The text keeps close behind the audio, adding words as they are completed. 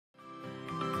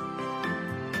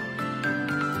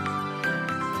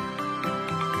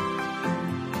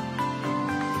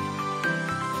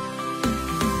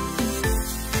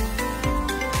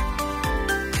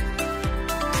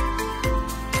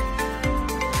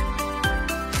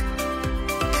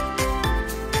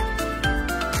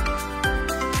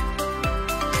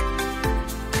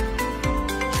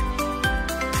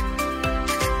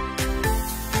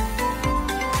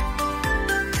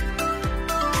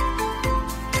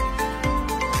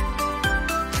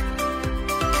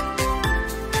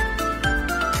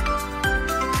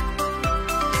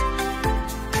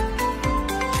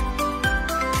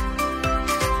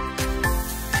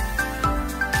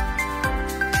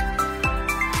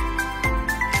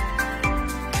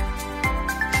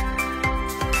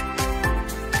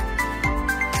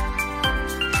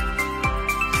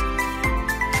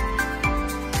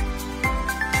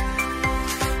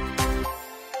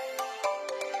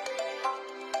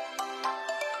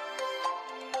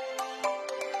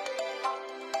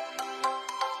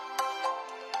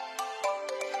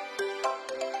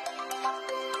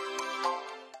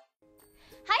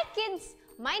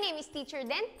name is Teacher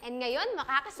Den, and ngayon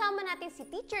makakasama natin si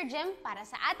Teacher Jem para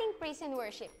sa ating praise and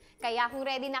worship. Kaya kung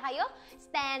ready na kayo,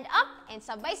 stand up and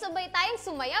sabay-sabay tayong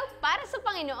sumayaw para sa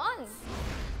Panginoon!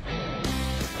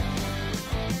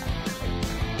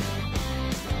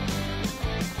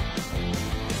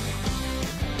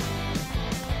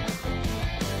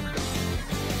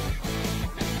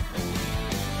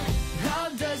 How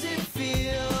does it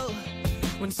feel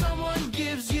when someone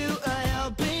gives you a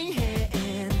helping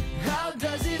hand? How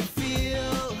does it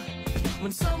feel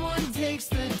when someone takes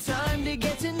the time to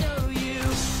get to know you?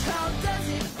 How does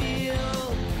it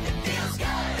feel? It feels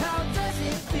good. How does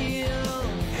it feel?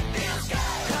 It feels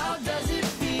good. How does it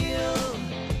feel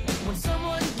when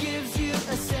someone gives you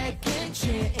a second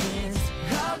chance?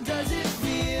 How does it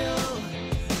feel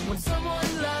when someone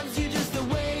loves you just the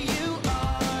way you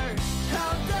are?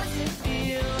 How does it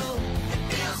feel? It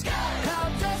feels good. How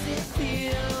does it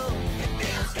feel? It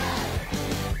feels good.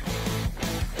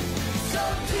 So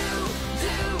do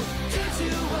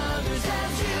to others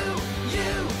as you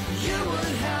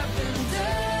would have them do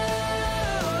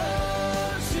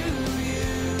to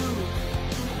you.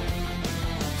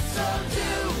 So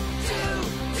do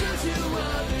to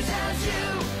others as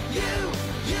you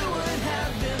would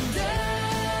have them do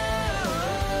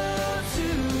to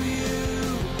you.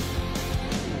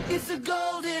 It's a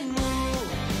golden rule.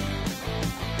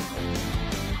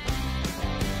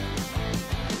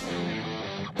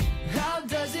 How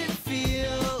does it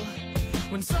feel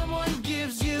when someone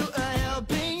gives you a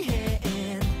helping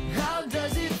hand? How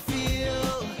does it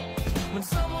feel when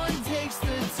someone takes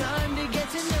the time to get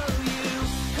to know you?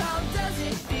 How does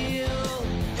it feel?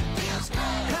 It feels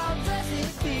good. How does it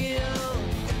feel?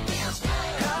 It feels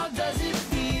good. How does it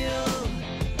feel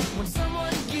when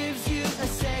someone gives you a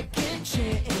second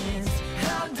chance?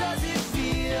 How does it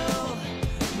feel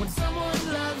when someone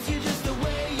loves you just the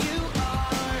way you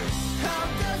are? How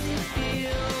does it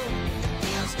feel? It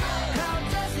feels good. How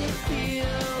does it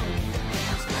feel? It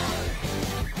feels good.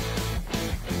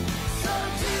 So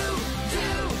do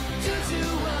to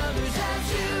others as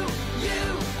you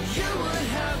would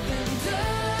have them do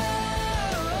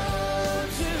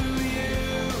to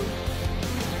you.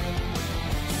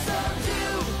 So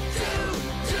do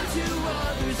to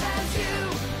others as you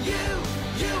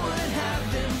would have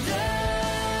them do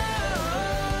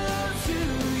to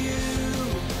you.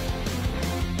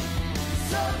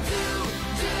 So do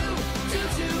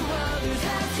to others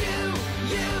as you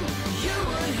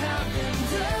would have them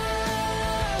do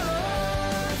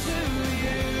to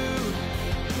you.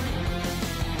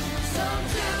 So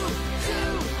do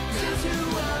to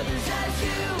others as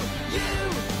you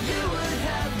would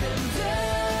have them do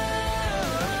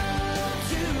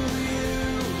to you.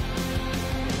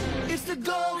 It's the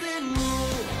golden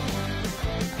rule.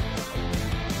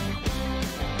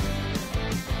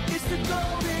 It's the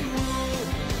golden rule.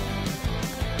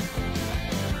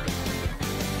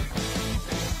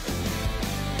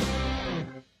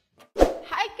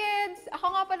 Hi kids! Ako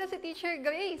nga pala si Teacher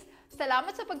Grace.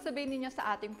 Salamat sa pagsabay ninyo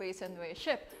sa ating praise and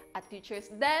worship. At Teachers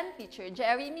Dan, Teacher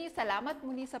Jeremy, salamat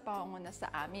muli sa pangunguna sa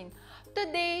amin.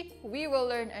 Today, we will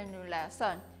learn a new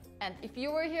lesson. And if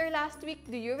you were here last week,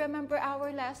 do you remember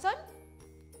our lesson?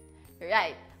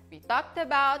 Right, we talked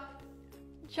about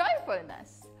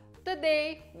joyfulness.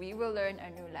 Today, we will learn a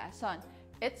new lesson.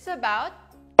 It's about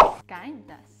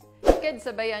kindness. Kids,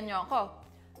 sabayan niyo ako.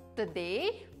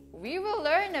 Today, we will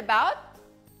learn about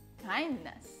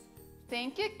kindness.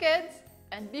 Thank you, kids.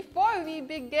 And before we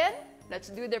begin,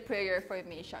 let's do the prayer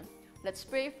formation. Let's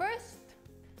pray first.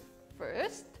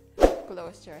 First,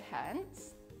 close your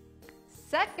hands.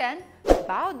 Second,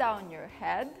 bow down your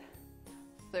head.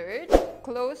 Third,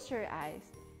 close your eyes.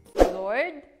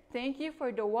 Lord, thank you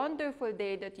for the wonderful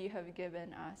day that you have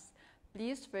given us.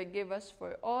 Please forgive us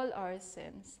for all our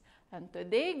sins. And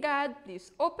today, God,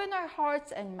 please open our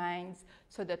hearts and minds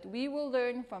so that we will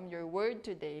learn from your word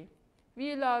today.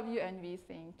 We love you and we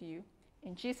thank you.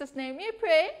 In Jesus' name we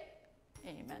pray.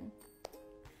 Amen.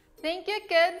 Thank you,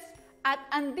 kids. At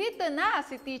andito na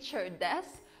si Teacher Des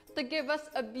to give us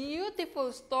a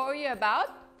beautiful story about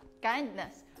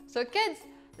kindness. So kids,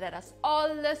 let us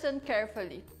all listen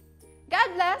carefully.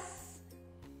 God bless!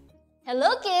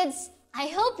 Hello kids! I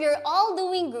hope you're all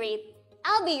doing great.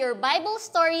 I'll be your Bible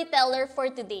storyteller for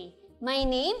today. My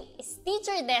name is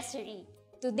Teacher Desiree.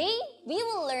 Today, we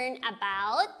will learn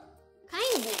about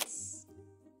kindness.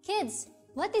 Kids,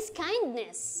 what is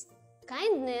kindness?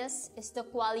 Kindness is the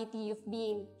quality of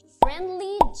being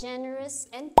friendly, generous,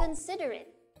 and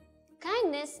considerate.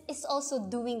 Kindness is also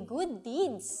doing good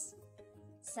deeds.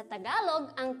 Sa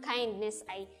Tagalog, ang kindness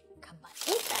ay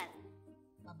kabaitan.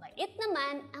 Mabait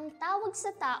naman ang tawag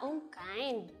sa taong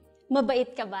kind.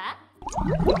 Mabait ka ba?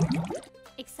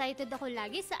 Excited ako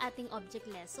lagi sa ating object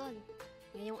lesson.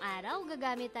 Ngayong araw,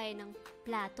 gagamit tayo ng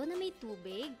plato na may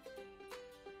tubig,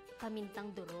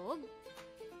 pamintang durog,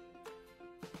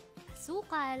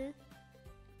 asukal,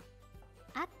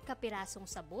 at kapirasong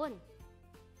sabon.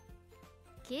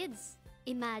 Kids,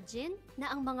 imagine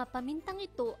na ang mga pamintang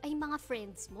ito ay mga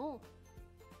friends mo.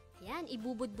 Yan,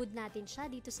 ibubudbud natin siya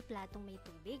dito sa platong may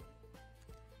tubig.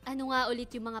 Ano nga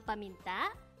ulit yung mga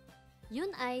paminta?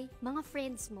 Yun ay mga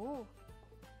friends mo.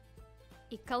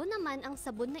 Ikaw naman ang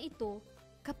sabon na ito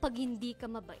kapag hindi ka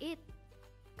mabait,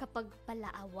 kapag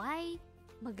palaaway,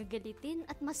 magagalitin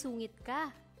at masungit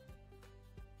ka.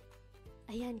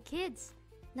 Ayan kids,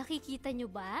 nakikita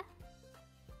nyo ba?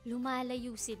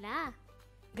 Lumalayo sila.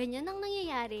 Ganyan ang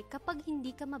nangyayari kapag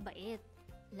hindi ka mabait.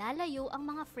 Lalayo ang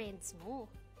mga friends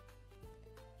mo.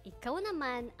 Ikaw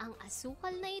naman ang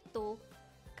asukal na ito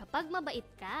kapag mabait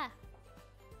ka.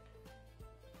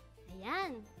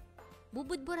 Ayan,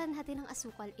 bubudburan natin ng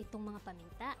asukal itong mga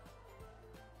paminta.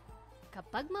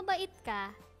 Kapag mabait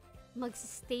ka,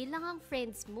 magsistay lang ang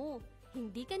friends mo,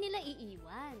 hindi ka nila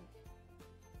iiwan.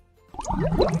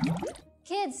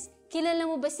 Kids, kilala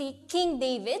mo ba si King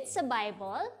David sa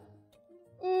Bible?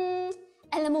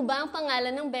 Alam mo ba ang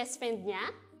pangalan ng best friend niya?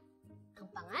 Ang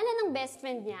pangalan ng best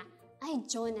friend niya ay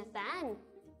Jonathan.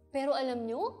 Pero alam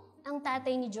nyo, ang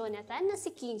tatay ni Jonathan na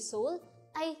si King Saul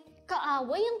ay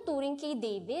kaaway ang turing kay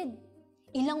David.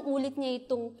 Ilang ulit niya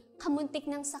itong kamuntik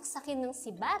ng saksakin ng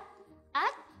sibat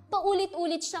at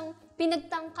paulit-ulit siyang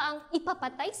pinagtangkaang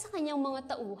ipapatay sa kanyang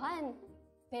mga tauhan.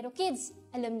 Pero kids,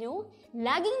 alam nyo,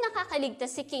 laging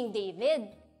nakakaligtas si King David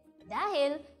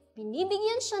dahil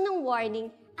binibigyan siya ng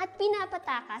warning at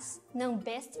pinapatakas ng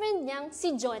best friend niyang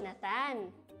si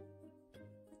Jonathan.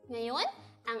 Ngayon,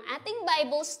 ang ating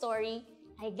Bible story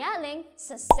ay galing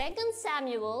sa 2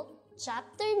 Samuel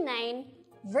chapter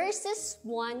 9 verses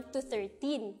 1 to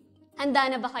 13.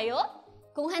 Handa na ba kayo?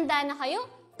 Kung handa na kayo,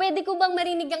 pwede ko bang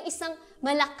marinig ang isang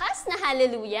malakas na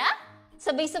hallelujah?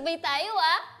 Sabay-sabay tayo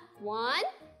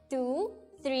 1,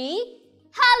 2,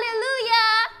 3,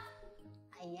 hallelujah!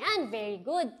 Ayan, very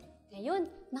good.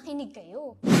 Ngayon, makinig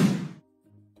kayo.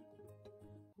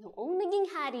 Noong naging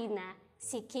hari na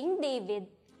si King David,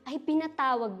 ay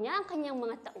pinatawag niya ang kanyang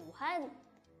mga tauhan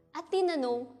at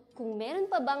tinanong kung meron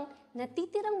pa bang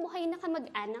natitirang buhay na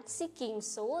kamag-anak si King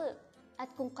Saul at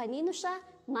kung kanino siya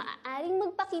maaaring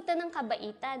magpakita ng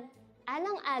kabaitan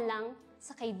alang-alang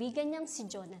sa kaibigan niyang si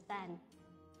Jonathan.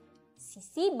 Si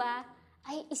Siba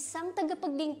ay isang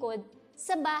tagapaglingkod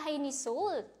sa bahay ni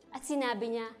Saul at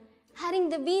sinabi niya,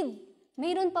 Haring David,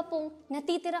 mayroon pa pong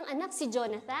natitirang anak si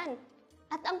Jonathan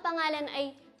at ang pangalan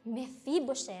ay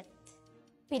Mephibosheth.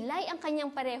 Pilay ang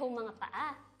kanyang parehong mga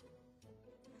paa.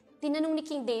 Tinanong ni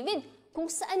King David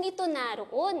kung saan ito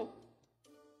naroon.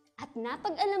 At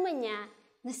napag-alaman niya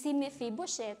na si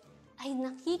Mephibosheth ay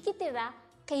nakikitira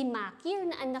kay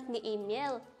Makir na anak ni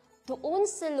Amiel doon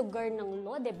sa lugar ng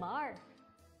Lodebar.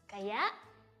 Kaya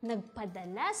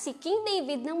nagpadala si King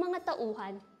David ng mga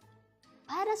tauhan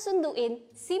para sunduin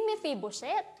si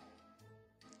Mephibosheth.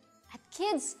 At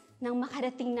kids, nang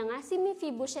makarating na nga si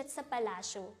Mephibosheth sa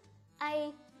palasyo,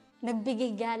 ay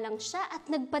nagbigay galang siya at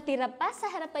nagpatira pa sa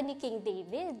harapan ni King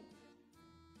David.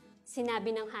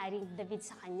 Sinabi ng Haring David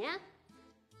sa kanya,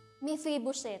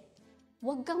 Mephibosheth,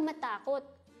 huwag kang matakot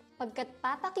pagkat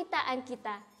papakitaan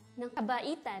kita ng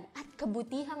kabaitan at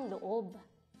kabutihang loob.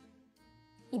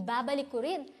 Ibabalik ko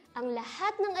rin ang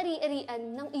lahat ng ari-arian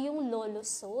ng iyong lolo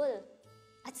Saul.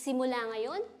 At simula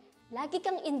ngayon, lagi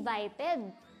kang invited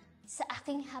sa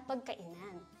aking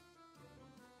hapagkainan.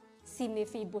 Si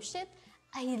Mephibosheth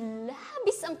ay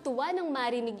labis ang tuwa nang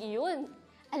marinig iyon.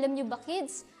 Alam niyo ba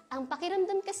kids, ang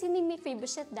pakiramdam kasi ni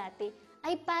Mephibosheth dati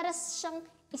ay para siyang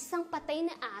isang patay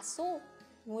na aso.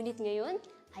 Ngunit ngayon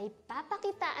ay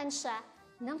papakitaan siya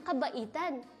ng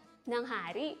kabaitan ng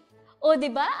hari. O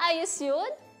diba, ayos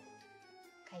yun?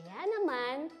 Kaya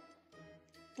naman,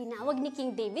 tinawag ni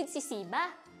King David si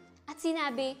Siba at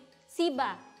sinabi,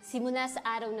 Siba, simula sa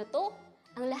araw na to,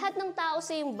 ang lahat ng tao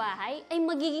sa iyong bahay ay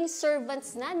magiging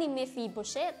servants na ni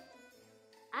Mephibosheth.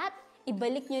 At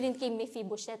ibalik niyo rin kay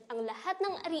Mephibosheth ang lahat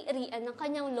ng ari-arian ng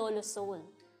kanyang lolo Saul.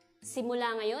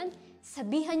 Simula ngayon,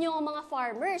 sabihan niyo ang mga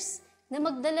farmers na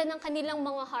magdala ng kanilang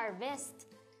mga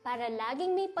harvest para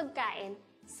laging may pagkain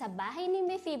sa bahay ni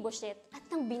Mephibosheth at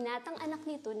ng binatang anak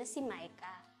nito na si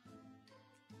Micah.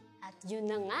 At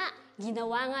yun na nga,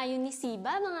 ginawa nga yun ni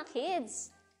Siba mga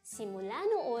kids. Simula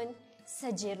noon, sa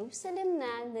Jerusalem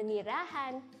na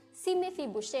nanirahan si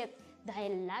Mephibosheth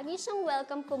dahil lagi siyang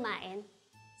welcome kumain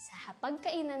sa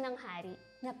hapagkainan ng hari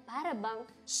na para bang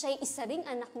siya'y isa ring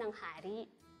anak ng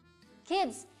hari.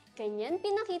 Kids, ganyan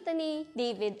pinakita ni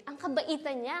David ang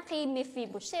kabaitan niya kay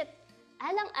Mephibosheth,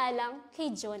 alang-alang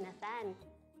kay Jonathan.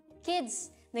 Kids,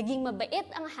 naging mabait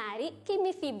ang hari kay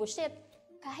Mephibosheth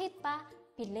kahit pa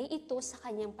pilay ito sa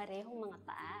kanyang parehong mga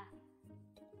paa.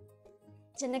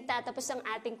 Diyan nagtatapos ang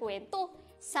ating kwento.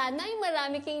 Sana'y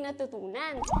marami kayong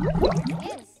natutunan.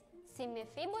 Kids, si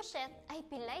Mephibosheth ay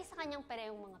pilay sa kanyang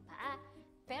parehong mga paa,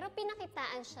 pero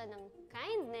pinakitaan siya ng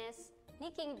kindness ni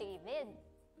King David.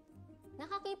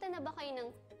 Nakakita na ba kayo ng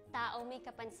taong may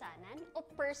kapansanan o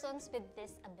persons with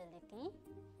disability?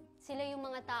 Sila yung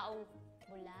mga taong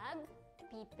bulag,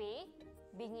 pipi,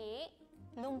 bingi,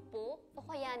 lumpo, o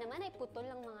kaya naman ay putol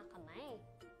ang mga kamay.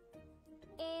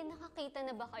 Nakakita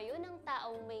na ba kayo ng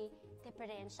taong may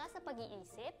diferensya sa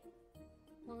pag-iisip?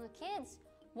 Mga kids,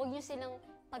 huwag niyo silang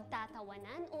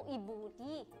pagtatawanan o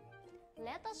ibuli.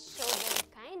 Let us show them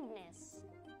kindness.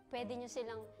 Pwede niyo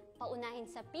silang paunahin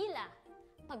sa pila,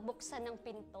 pagbuksan ng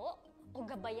pinto, o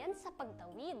gabayan sa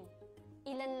pagtawid.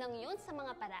 Ilan lang yon sa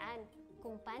mga paraan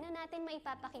kung paano natin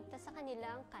maipapakita sa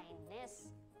kanilang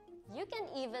kindness. You can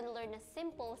even learn a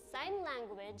simple sign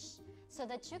language so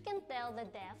that you can tell the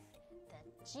deaf that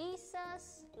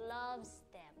Jesus loves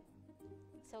them.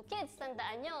 So kids,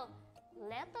 tandaan nyo,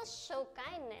 let us show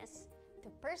kindness to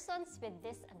persons with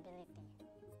disability.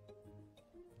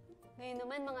 Ngayon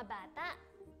naman mga bata,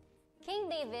 King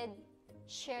David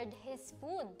shared his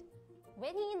food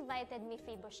when he invited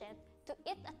Mephibosheth to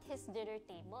eat at his dinner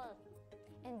table.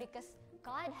 And because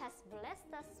God has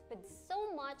blessed us with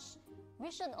so much,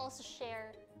 we should also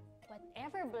share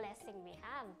whatever blessing we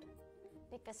have.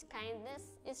 Because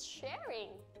kindness is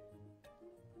sharing.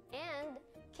 And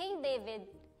King David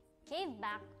gave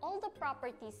back all the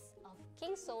properties of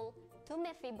King Saul to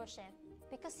Mephibosheth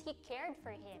because he cared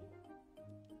for him.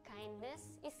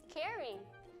 Kindness is caring.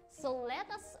 So let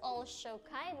us all show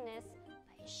kindness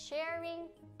by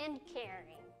sharing and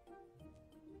caring.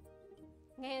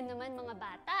 Ngayon naman mga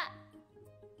bata,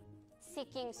 si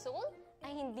King Saul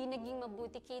ay hindi naging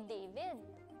mabuti kay David.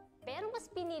 Pero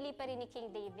mas pinili pa rin ni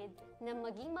King David na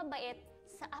maging mabait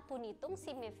sa apo nitong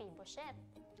si Mephibosheth.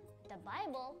 The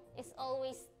Bible is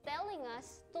always telling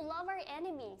us to love our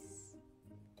enemies.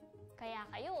 Kaya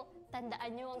kayo,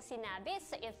 tandaan nyo ang sinabi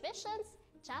sa Ephesians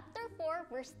chapter 4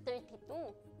 verse 32.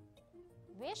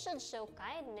 We should show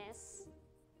kindness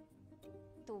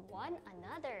to one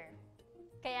another.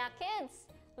 Kaya kids,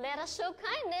 let us show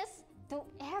kindness to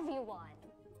everyone.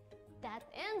 That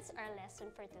ends our lesson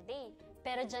for today.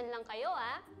 Pero dyan lang kayo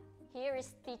Here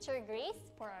is Teacher Grace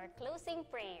for our closing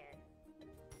prayer.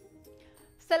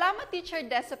 Salamat Teacher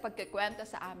Des sa pagkikwento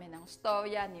sa amin ng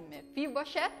storya ni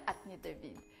Mephibosheth at ni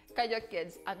David. Kayo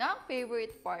kids, ano ang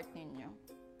favorite part ninyo?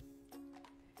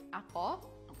 Ako,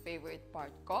 ang favorite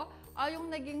part ko ay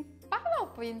yung naging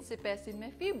parang prinsipe si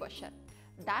Mephibosheth.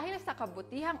 Dahil sa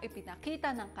kabutihang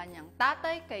ipinakita ng kanyang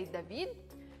tatay kay David,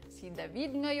 si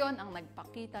David ngayon ang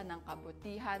nagpakita ng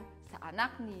kabutihan sa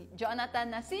anak ni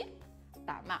Jonathan na si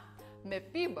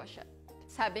Mephibosheth.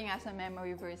 Sabi nga sa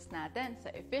memory verse natin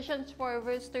sa Ephesians 4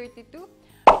 verse 32,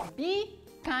 be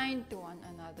kind to one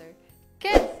another.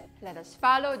 Kids, let us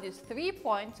follow these 3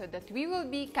 points so that we will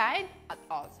be kind at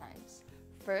all times.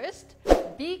 First,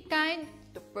 be kind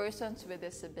to persons with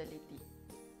disability.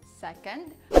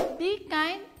 Second, be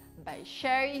kind by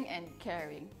sharing and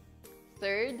caring.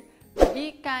 Third,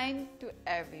 be kind to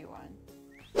everyone.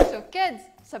 So kids,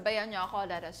 sabayan niyo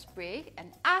ako, let us pray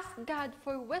and ask God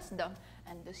for wisdom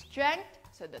and the strength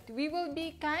so that we will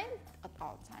be kind at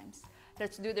all times.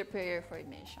 Let's do the prayer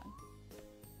formation.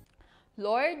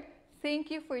 Lord, thank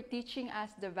you for teaching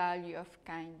us the value of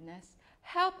kindness.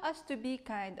 Help us to be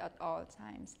kind at all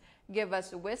times. Give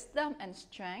us wisdom and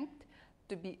strength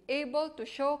to be able to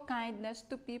show kindness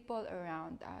to people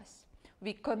around us.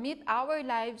 We commit our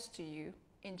lives to you.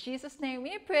 In Jesus' name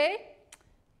we pray.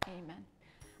 Amen.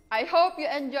 I hope you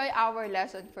enjoy our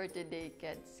lesson for today,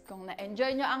 kids. Kung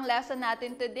na-enjoy nyo ang lesson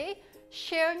natin today,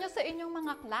 share nyo sa inyong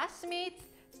mga classmates,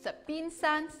 sa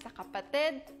pinsan, sa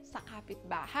kapatid, sa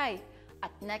kapitbahay.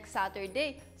 At next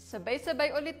Saturday,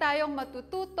 sabay-sabay ulit tayong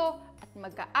matututo at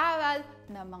mag-aaral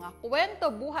ng mga kwento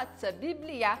buhat sa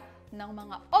Biblia ng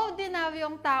mga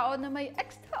ordinaryong tao na may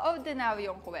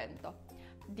extraordinaryong kwento.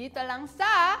 Dito lang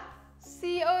sa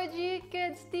COG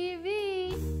Kids TV!